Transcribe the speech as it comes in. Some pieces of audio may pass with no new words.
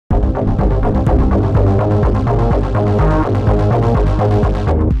Hello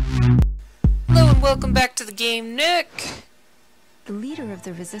and welcome back to the game, Nick! The leader of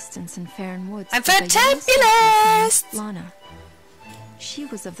the resistance in Faron Woods I'm was a young fantabulous! named Lana. She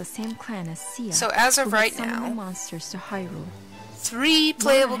was of the same clan as Sia, So as of who right had summoned the now, monsters to Hyrule. 3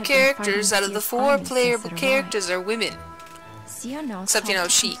 playable had been characters fighting out of the Sia's 4 army since playable it characters are women. Sia now Except, you know, sought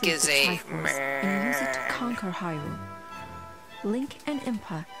to Sheik complete is the a Triforce and use it to conquer Hyrule. Link and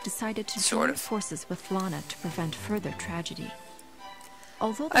Impa decided to Sort join of. forces with Lana to prevent further tragedy.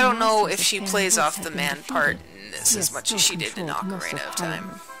 Although the I don't know monsters if of she Faron plays Woods off had the been man defeated, part in this Sia as much still as she did in controlled most Ocarina of Time.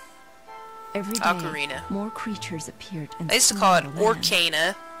 Hyrule. Every day, Ocarina. more creatures appeared and I used to call it swarmed the land.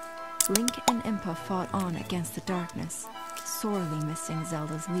 Orcana. Link and Impa fought on against the darkness, sorely missing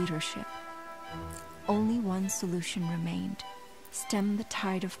Zelda's leadership. Only one solution remained: stem the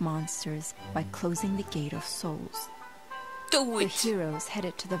tide of monsters by closing the Gate of Souls. Do The it! heroes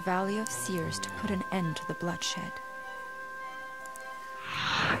headed to the Valley of Seers to put an end to the bloodshed.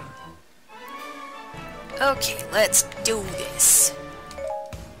 Okay, let's do this.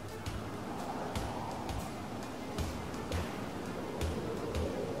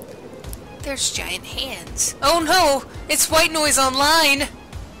 There's giant hands. Oh no! It's White Noise Online!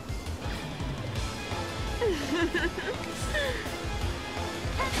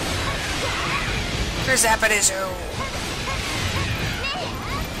 Zapadizo.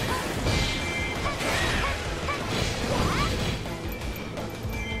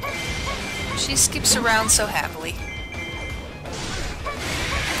 She skips around so happily.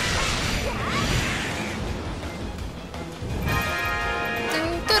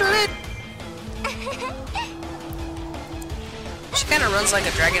 She kind of runs like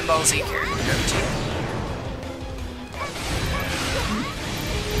a Dragon Ball Z character, doesn't she?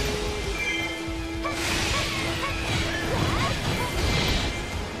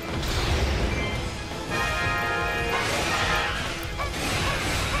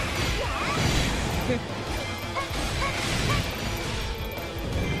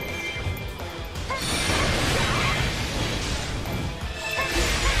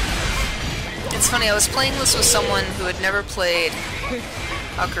 It's funny, I was playing this with someone who had never played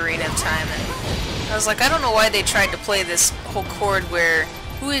Ocarina of Time, and I was like, I don't know why they tried to play this whole chord where,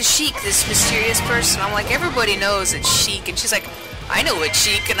 who is Sheik, this mysterious person? I'm like, everybody knows it's Sheik, and she's like, I know it's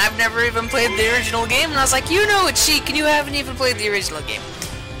Sheik, and I've never even played the original game, and I was like, you know it's Sheik, and you haven't even played the original game.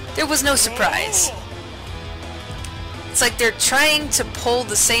 There was no surprise. It's like they're trying to pull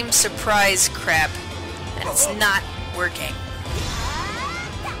the same surprise crap, and it's not working.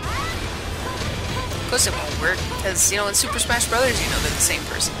 Of course it won't work, because, you know, in Super Smash Brothers, you know they're the same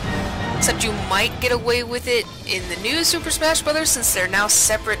person. Except you might get away with it in the new Super Smash Brothers, since they're now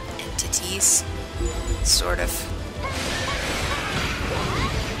separate entities. Sort of.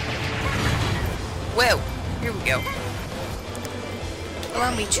 Whoa, here we go.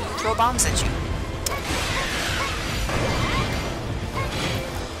 Allow me to throw bombs at you.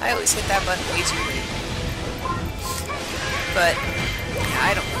 I always hit that button way too late. But, yeah,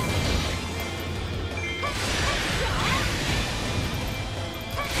 I don't know.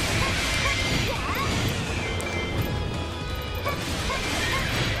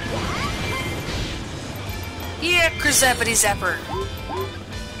 Yeah, Zappity Zapper!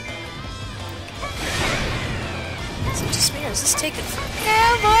 So just me, or is this taking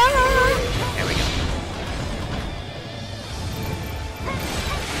forever? There we go.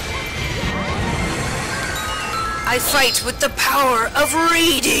 I fight with the power of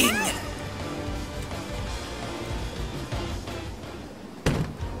reading!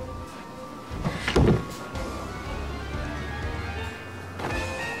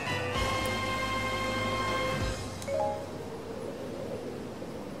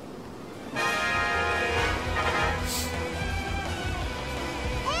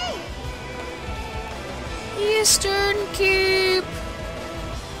 Eastern Keep!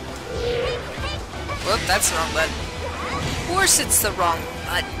 Whoop, that's the wrong button. Of course it's the wrong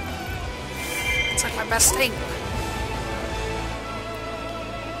button. It's like my best thing.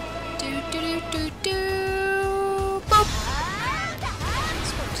 Boop!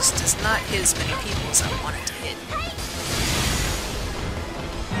 This one just does not hit as many people as I want it to hit.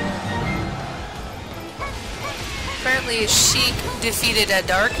 Apparently Sheik defeated a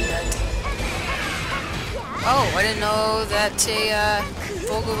Dark Nut. Oh, I didn't know that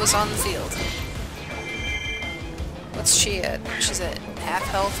Volga was on the field. What's she at? She's at half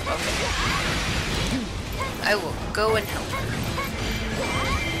health? Okay. I will go and help her.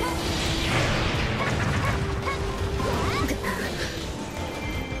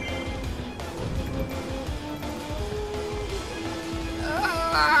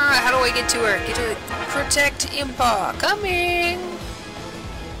 Ah, how do I get to her? Get to protect Impa. Coming!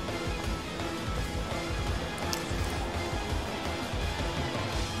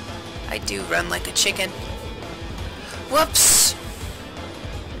 I do run like a chicken. Whoops!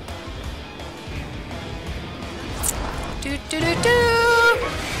 Do do do do!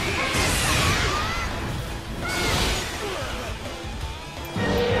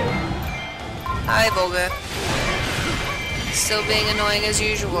 Hi, Volga. Still being annoying as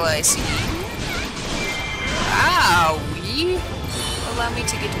usual, I see. Owie! Allow me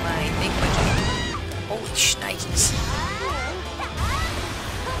to get my thingamajig. Holy shnikes.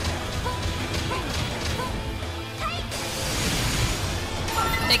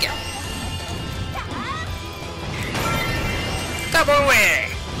 Thank you. Come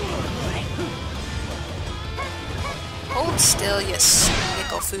away! Hold still, you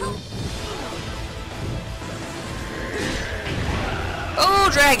nickel foo. Oh,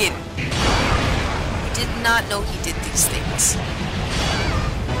 dragon! I did not know he did these things.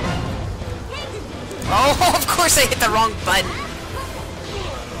 Oh, of course I hit the wrong button.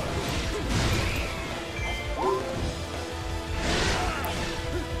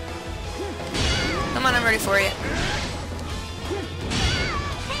 Come on, I'm ready for you.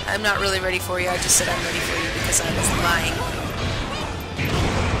 I'm not really ready for you, I just said I'm ready for you because I was lying.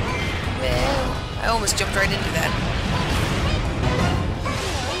 Well, I almost jumped right into that.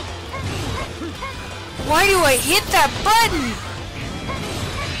 Why do I hit that button?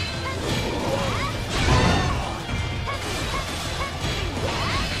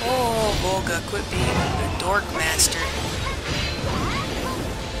 Oh, Volga, quit being the dork master.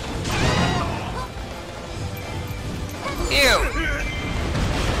 Ew.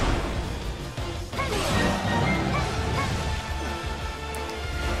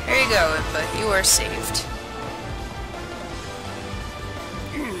 There you go, Impa. You are saved.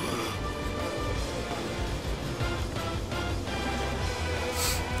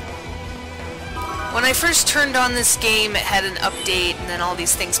 When I first turned on this game, it had an update, and then all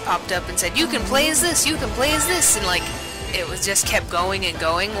these things popped up and said, you can play as this, you can play as this, and like, it was just kept going and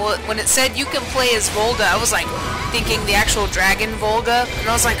going. Well, when it said you can play as Volga, I was like, thinking the actual dragon Volga, and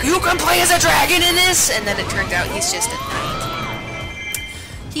I was like, you can play as a dragon in this? And then it turned out he's just a knight.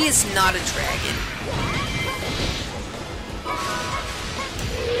 He is not a dragon.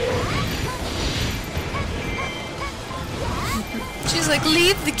 She's like,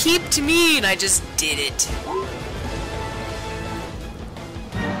 leave the keep to me, and I just did it.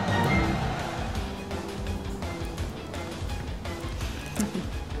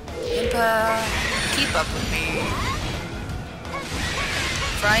 Impa, keep up with me.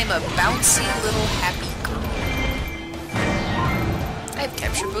 For I am a bouncy little happy girl. I've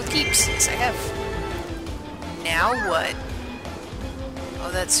captured both keeps. Yes, I have. Now what?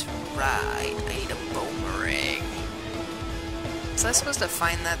 Oh, that's right. I need a boomerang. Was I supposed to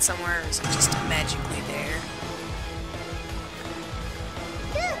find that somewhere, or is it just magically there?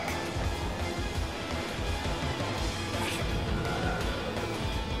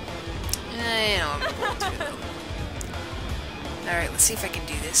 I know I'm going to, though. Alright, let's see if I can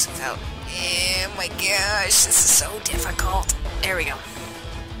do this without... Oh my gosh, this is so difficult. There we go.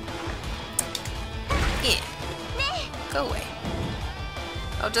 Yeah. Go away.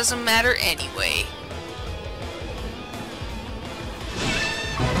 Oh, it doesn't matter anyway.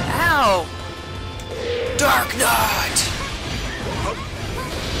 Ow! Dark Knight!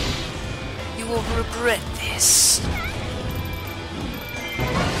 You will regret this.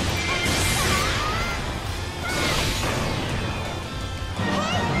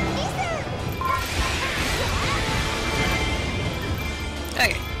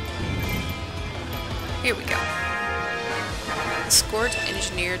 Okay. Here we go. Escort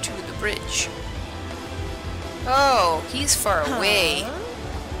engineer to the bridge. Oh, he's far away.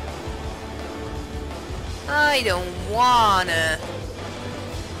 I don't wanna.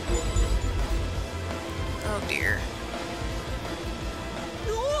 Oh dear.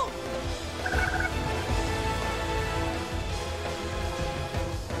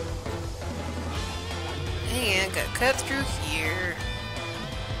 Hey, I gotta cut through here.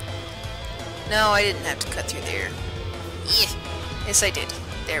 No, I didn't have to cut through there. Yeah. Yes, I did.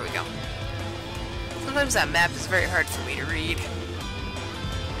 There we go. Sometimes that map is very hard for me to read.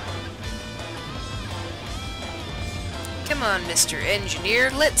 Come on, Mr.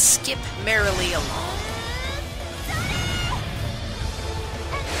 Engineer, let's skip merrily along.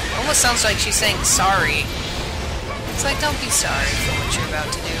 Almost sounds like she's saying sorry. It's like, don't be sorry for what you're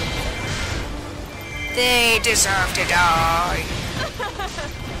about to do. They deserve to die.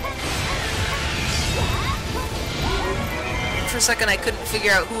 For a second I couldn't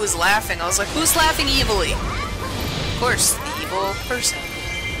figure out who was laughing. I was like, who's laughing evilly? Of course, the evil person.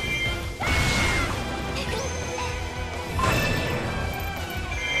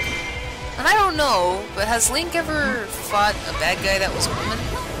 And I don't know, but has Link ever fought a bad guy that was a woman?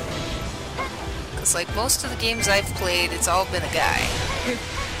 Because, like, most of the games I've played, it's all been a guy.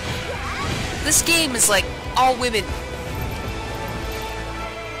 This game is, like, all women.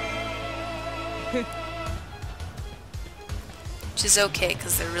 Which is okay,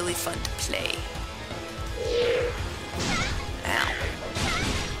 because they're really fun to play. Ow.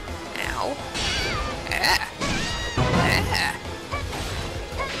 Ow. Ah. Ah.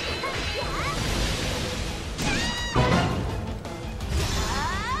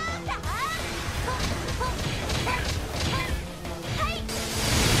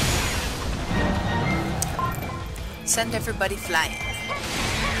 Send everybody flying.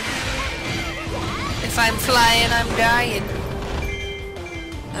 If I'm flying, I'm dying.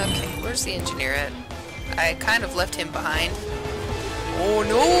 Okay, where's the engineer at? I kind of left him behind. Oh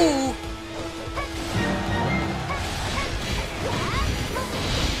no!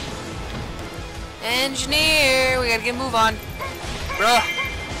 Engineer! We gotta get a move on. Bruh!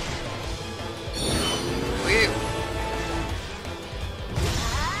 Weird.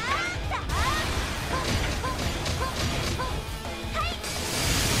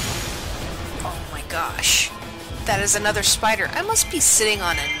 Gosh, that is another spider. I must be sitting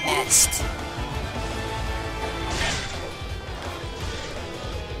on a nest.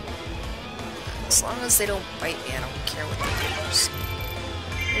 As long as they don't bite me, I don't care what they do.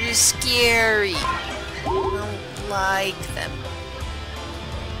 They're just scary. I don't like them.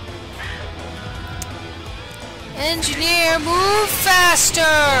 Engineer, move faster!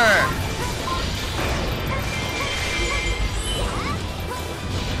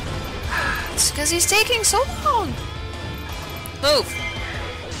 It's because he's taking so long. Move.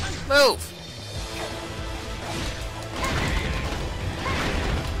 Move.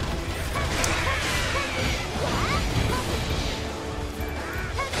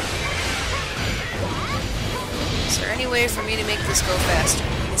 Is there any way for me to make this go faster?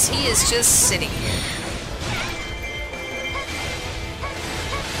 Because he is just sitting here.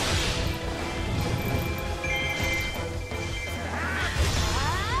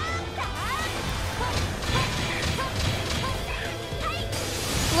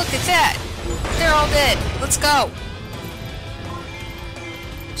 Look at that! They're all dead. Let's go!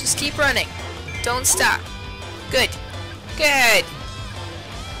 Just keep running. Don't stop. Good. Good!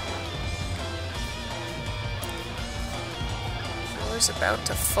 Floor's about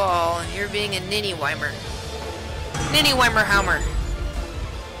to fall, and you're being a ninny-weimer. Ninny-weimer-haumer.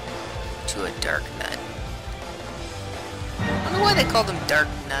 To a dark nut. I don't know why they call them dark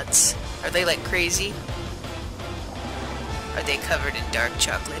nuts. Are they, like, crazy? Are they covered in dark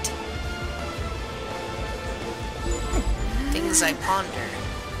chocolate? Things I ponder.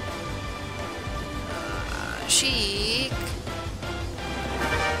 Chic.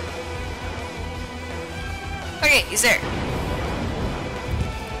 Okay, he's there.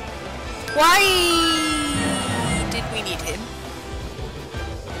 Why did we need him?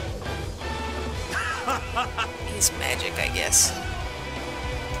 He's magic, I guess.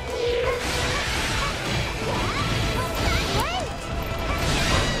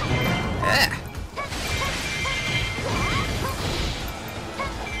 Ah.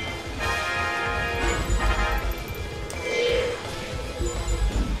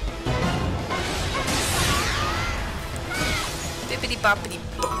 Bippity boppity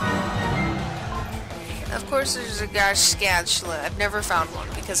bop. Of course there's a gosh scatula. I've never found one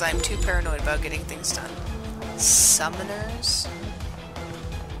because I'm too paranoid about getting things done. Summoners?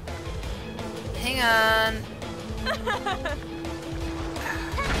 Hang on.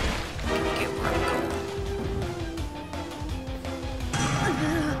 Get where I'm going.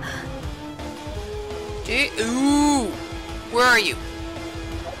 Ooh! Where are you?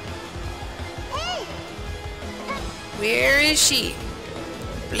 Where is she?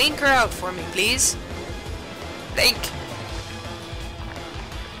 Blink her out for me, please. Blink!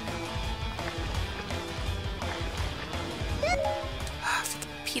 Ah, for the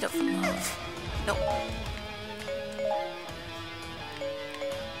Pete of love. Nope.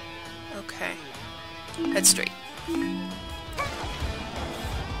 Okay. Head straight.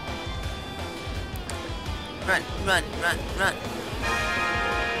 Run, run, run, run.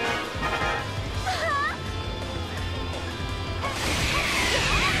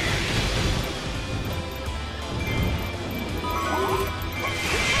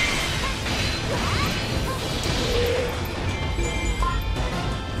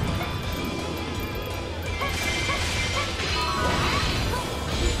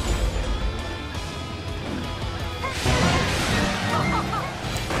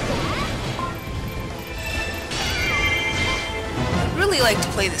 really like to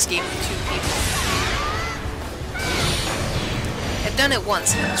play this game with 2 people. I've done it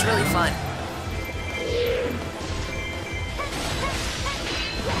once and it was really fun.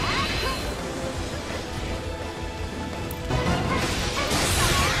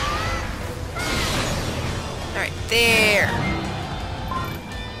 Alright, there.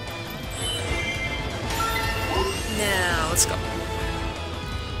 Now, let's go.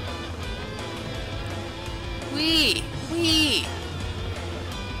 Wee! Wee!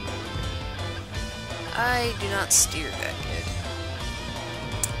 I do not steer that good.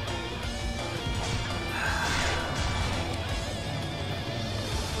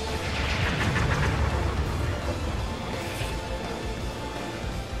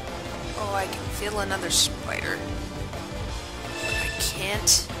 Oh, I can feel another spider. But I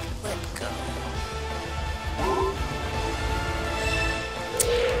can't let go.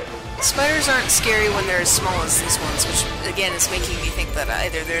 Spiders aren't scary when they're as small as these ones, which again is making me think that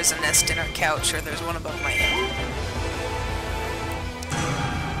either there's a nest in our couch or there's one above my head.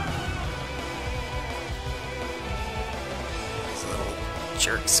 These little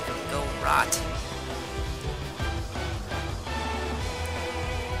jerks can go rot.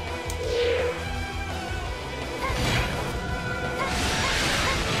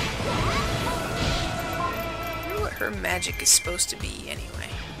 I wonder what her magic is supposed to be anyway.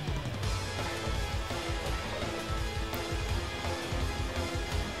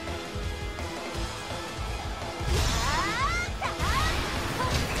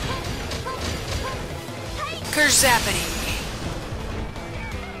 Curse zapping.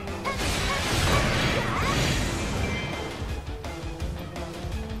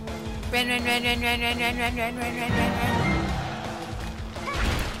 Run, run, run, run, run, run, run, run, run, run, run, run, run.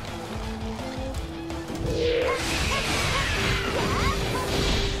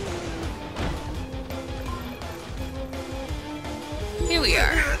 Here we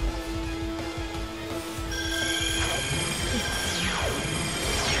are.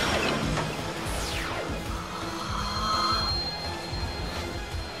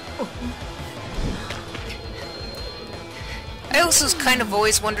 I also kind of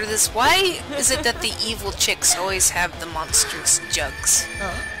always wonder this. Why is it that the evil chicks always have the monstrous jugs?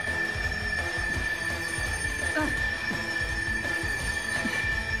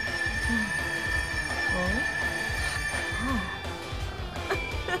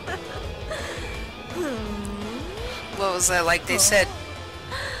 What was that like? They said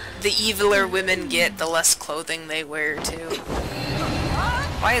the eviler women get, the less clothing they wear too.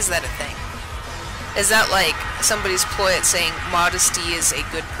 Why is that a thing? Is that like somebody's ploy at saying modesty is a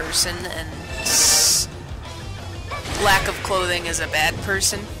good person and lack of clothing is a bad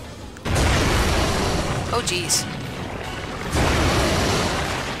person? Oh jeez.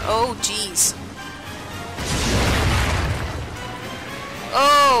 Oh jeez.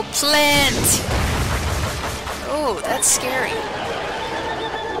 Oh, plant! Oh, that's scary.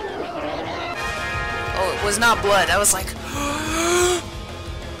 Oh, it was not blood. I was like,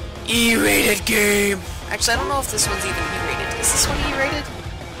 E-rated game! Actually, I don't know if this one's even E-rated. Is this one E-rated?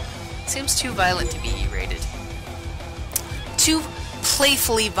 Seems too violent to be E-rated. Too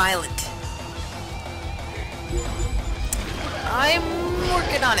playfully violent. I'm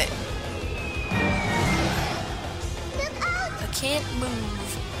working on it. I can't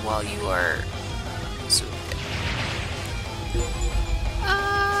move while you are swooped.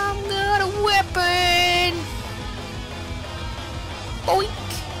 I'm got a weapon! Boink!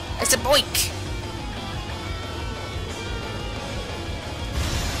 I said boink!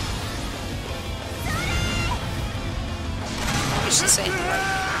 I should say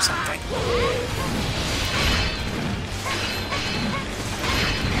right or something.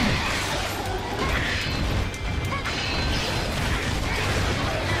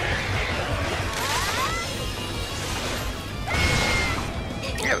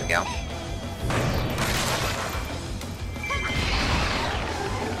 There we go.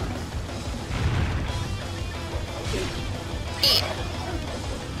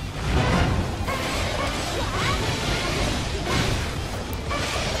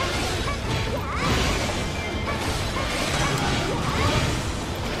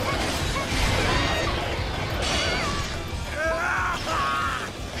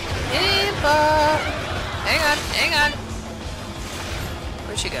 Hang on.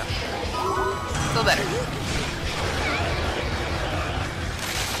 Where'd she go? Feel better.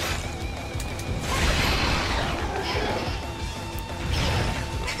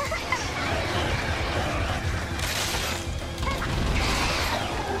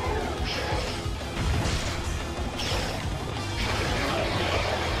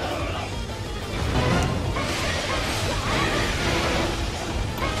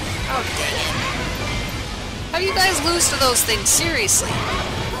 lose to those things, seriously.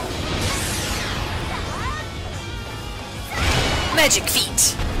 Magic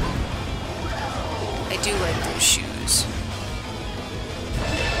feet. I do like those shoes.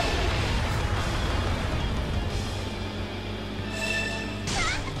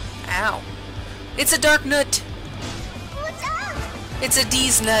 Ow. It's a dark nut. What's up? It's a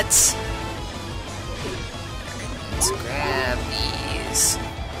D's nuts. Let's grab these.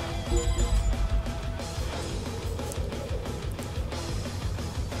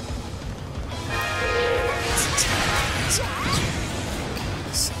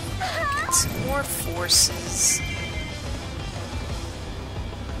 Get some more forces.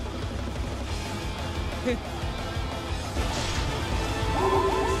 Here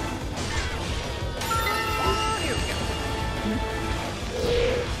we go.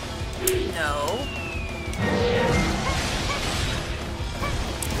 No.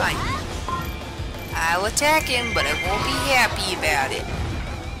 Fine. I'll attack him, but I won't be happy about it.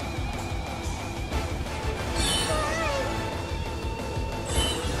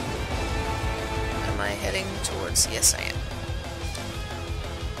 Am I heading towards... Yes, I am.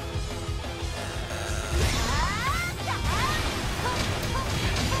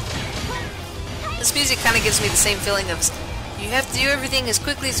 This music kind of gives me the same feeling of you have to do everything as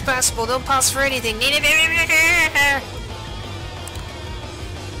quickly as possible, don't pause for anything.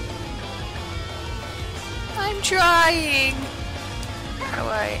 I'm trying. How do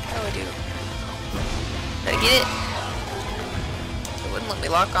I do? Did I get it? It wouldn't let me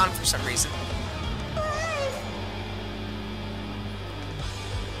lock on for some reason.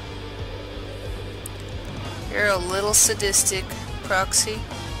 You're a little sadistic, Proxy.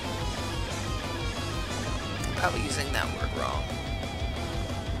 Probably using that word wrong.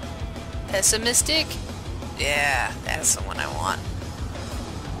 Pessimistic? Yeah, that's the one I want.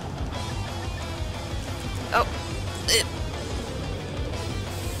 Oh.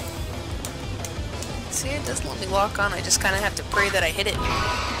 See, it doesn't let me lock on. I just kind of have to pray that I hit it.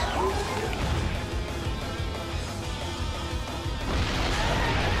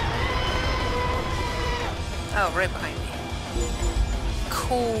 Oh, right behind me.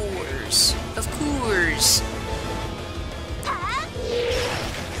 Course. Of course.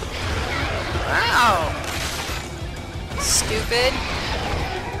 Wow! Stupid.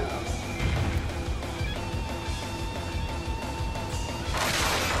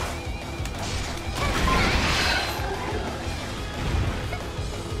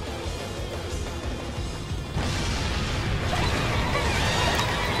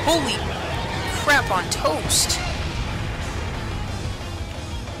 Holy crap on toast!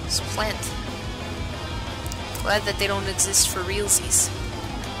 This plant. Glad that they don't exist for realsies.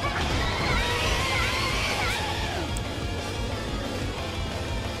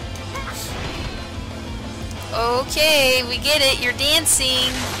 Okay, we get it. You're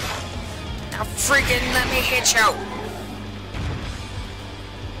dancing. Now freaking let me hit you.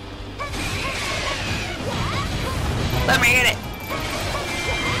 Let me hit it.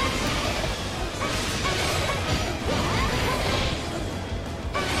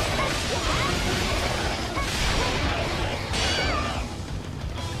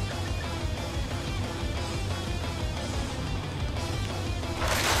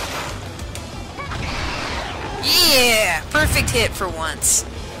 Yeah! Perfect hit for once.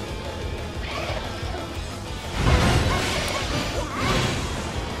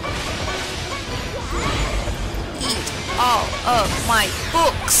 Eat all of my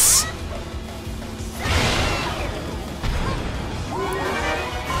books!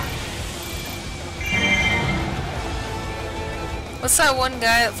 What's that one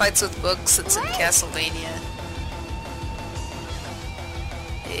guy that fights with books that's in Castlevania?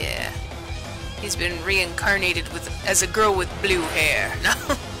 Yeah. He's been reincarnated as a girl with blue hair. No.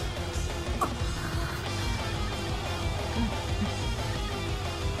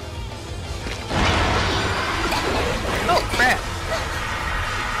 Oh crap.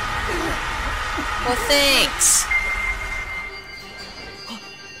 Well, thanks.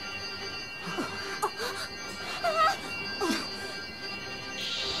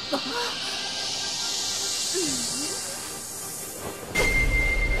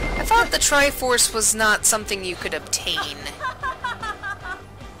 I thought the Triforce was not something you could obtain.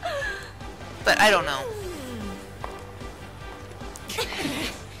 But I don't know.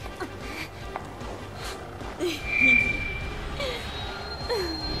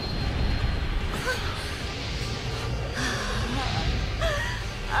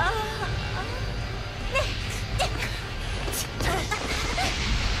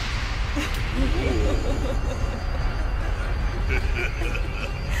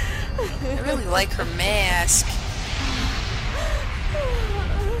 I really like her mask.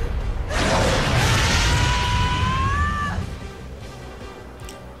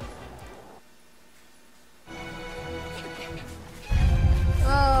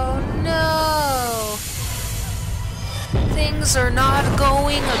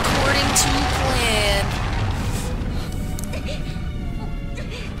 going according to plan.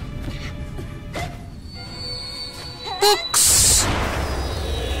 Books!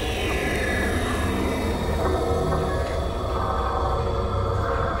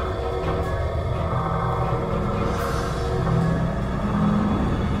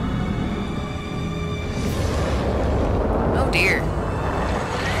 Oh dear.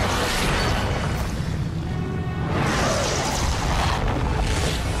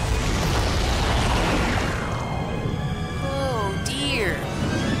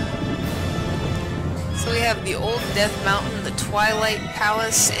 So we have the Old Death Mountain, the Twilight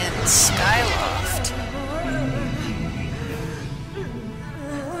Palace, and Skyloft.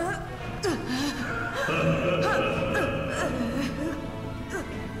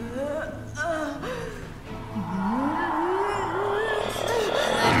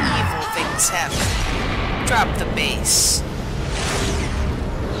 And then evil things happen. Drop the bass.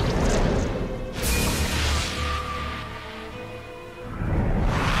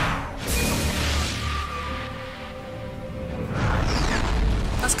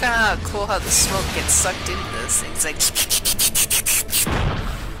 That's kind of cool how the smoke gets sucked into this thing. It's like...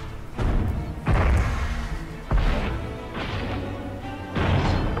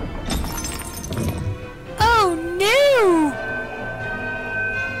 Oh no!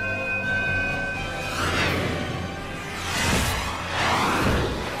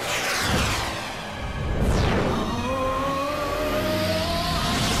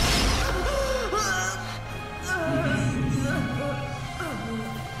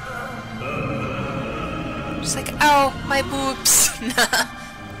 Just like, ow, my boobs.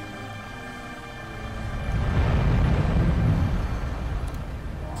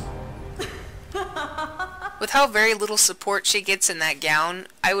 With how very little support she gets in that gown,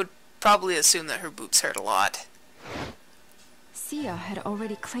 I would probably assume that her boobs hurt a lot. Sia had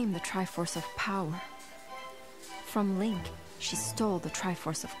already claimed the Triforce of Power. From Link, she stole the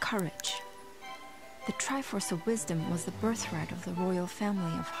Triforce of Courage. The Triforce of Wisdom was the birthright of the royal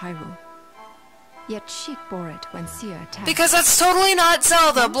family of Hyrule. Yet Sheik bore it when Sia attacked. Because that's totally not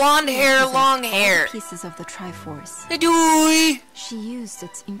Zelda! Blonde hair, long hair! Pieces of the Triforce. She used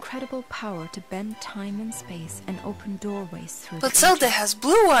its incredible power to bend time and space and open doorways through. But Zelda has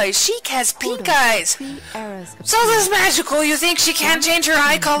blue eyes, Sheik has pink eyes! Zelda's magical, you think she can't change her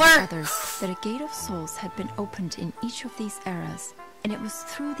eye color? That a gate of souls had been opened in each of these eras, and it was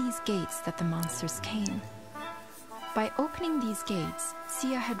through these gates that the monsters came. By opening these gates,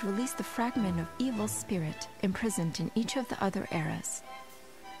 Sia had released the fragment of evil spirit imprisoned in each of the other eras.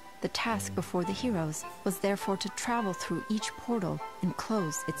 The task before the heroes was therefore to travel through each portal and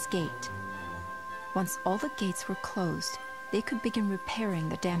close its gate. Once all the gates were closed, they could begin repairing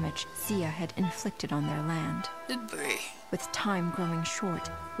the damage Sia had inflicted on their land. With time growing short,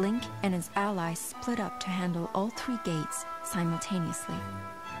 Link and his allies split up to handle all three gates simultaneously.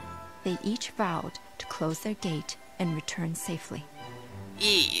 They each vowed to close their gate and return safely.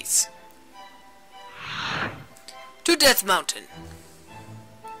 Ease. To Death Mountain.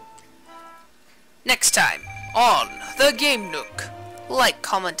 Next time on The Game Nook. Like,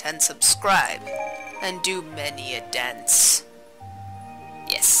 comment, and subscribe. And do many a dance.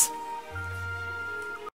 Yes.